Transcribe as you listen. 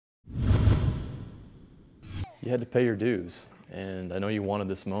You had to pay your dues, and I know you wanted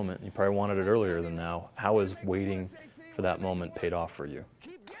this moment. You probably wanted it earlier than now. How has waiting for that moment paid off for you?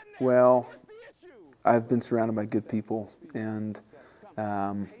 Well, I've been surrounded by good people, and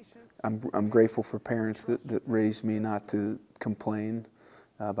I'm grateful for parents that raised me not to complain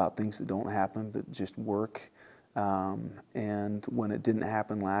about things that don't happen, but just work. And when it didn't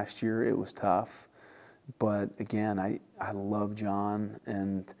happen last year, it was tough. But again, I love John,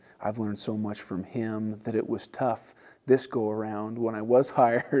 and I've learned so much from him that it was tough this go around when I was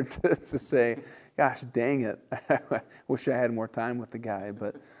hired to say, gosh, dang it, I wish I had more time with the guy.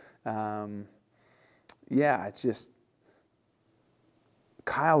 But yeah, it's just,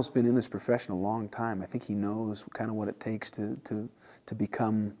 Kyle's been in this profession a long time. I think he knows kind of what it takes to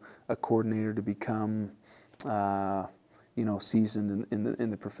become a coordinator, to become seasoned in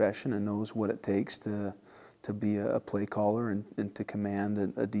the profession, and knows what it takes to be a play caller and to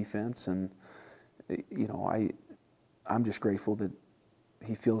command a defense. And I'm just grateful that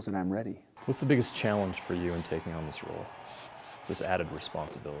he feels that I'm ready. What's the biggest challenge for you in taking on this role, this added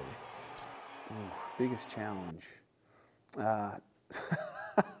responsibility? Biggest challenge,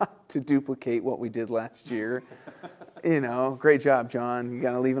 to duplicate what we did last year. Great job, John. You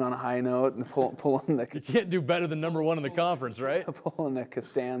got to leave it on a high note and pulling the. You can't do better than number one in the conference, right? Pulling the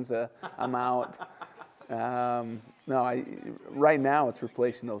Costanza, I'm out. Right now it's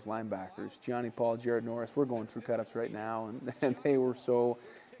replacing those linebackers, Johnny Paul, Jared Norris. We're going through cut-ups right now, and they were so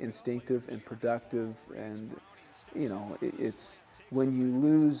instinctive and productive. And it's when you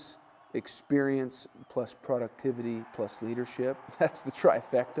lose experience plus productivity plus leadership, that's the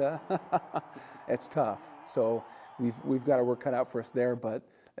trifecta. It's tough. So we've got our work cut out for us there, but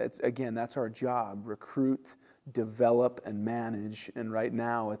that's our job: recruit, develop, and manage. And right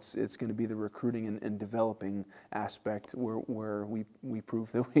now it's going to be the recruiting and developing aspect where we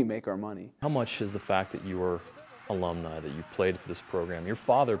prove that we make our money. How much is the fact that you were alumni, that you played for this program, your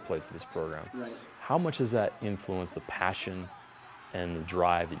father played for this program, right, how much does that influence the passion and the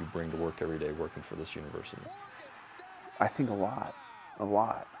drive that you bring to work every day working for this university? I think a lot.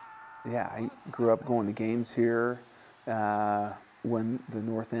 Yeah, I grew up going to games here when the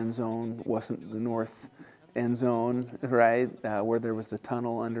north end zone wasn't the north end zone, right? Where there was the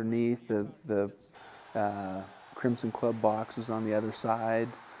tunnel underneath, the Crimson Club box was on the other side,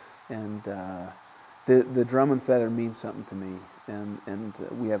 and the drum and feather means something to me, and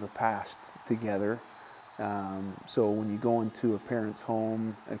we have a past together. So when you go into a parent's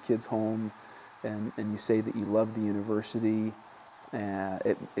home, a kid's home, and you say that you love the university,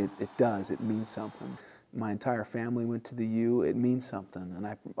 it means something. My entire family went to the U. It means something, and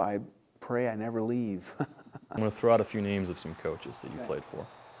I pray I never leave. I'm going to throw out a few names of some coaches that you played for.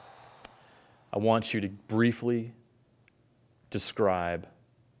 I want you to briefly describe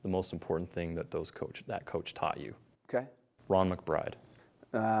the most important thing that that coach taught you. Okay. Ron McBride.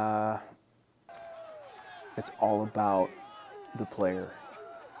 It's all about the player.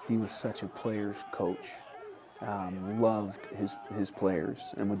 He was such a player's coach. Loved his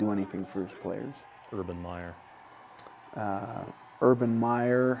players and would do anything for his players. Urban Meyer. Urban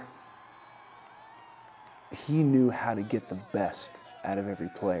Meyer, he knew how to get the best out of every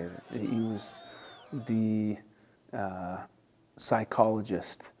player. He was the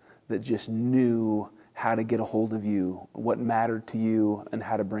psychologist that just knew how to get a hold of you, what mattered to you, and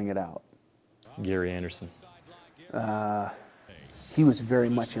how to bring it out. Gary Anderson. He was very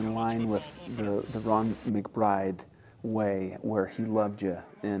much in line with the Ron McBride way, where he loved you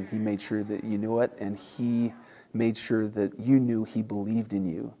and he made sure that you knew it, and he made sure that you knew he believed in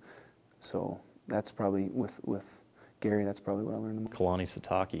you. So that's probably, with Gary, that's probably what I learned the most. Kalani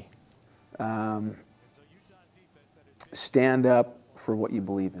Sitake. Stand up for what you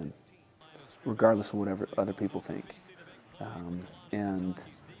believe in, regardless of whatever other people think.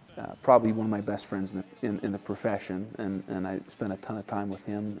 Probably one of my best friends in the profession, and I spent a ton of time with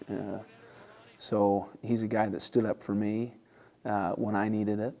him. So he's a guy that stood up for me when I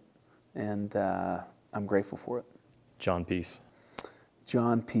needed it, and I'm grateful for it. John Peace.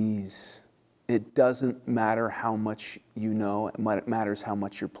 John Pease. It doesn't matter how much you know, it matters how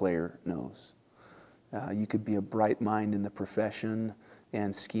much your player knows. You could be a bright mind in the profession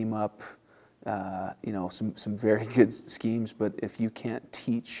and scheme up some very good schemes, but if you can't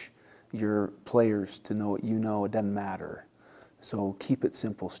teach your players to know what you know, it doesn't matter. So keep it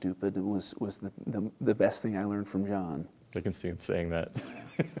simple, stupid. It was the best thing I learned from John. I can see him saying that.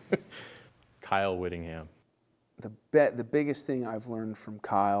 Kyle Whittingham. The biggest thing I've learned from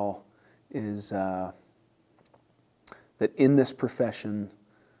Kyle is that in this profession,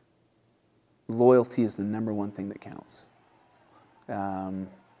 loyalty is the number one thing that counts.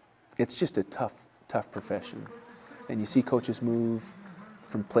 It's just a tough tough profession. And you see coaches move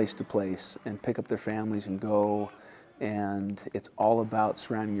from place to place and pick up their families and go, and it's all about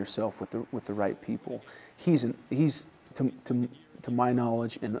surrounding yourself with the right people. He's to my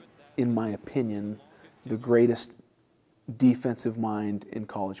knowledge and in my opinion, the greatest defensive mind in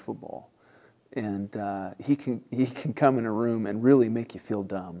college football. And he can come in a room and really make you feel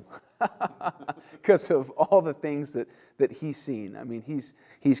dumb because of all the things that he's seen. I mean,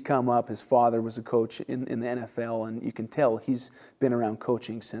 he's come up. His father was a coach in the NFL, and you can tell he's been around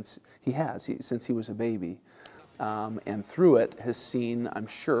coaching since he was a baby, and through it has seen, I'm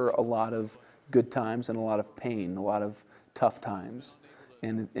sure, a lot of good times and a lot of pain, a lot of tough times,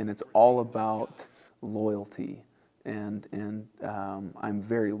 and it's all about loyalty. And I'm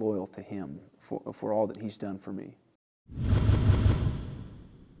very loyal to him for all that he's done for me.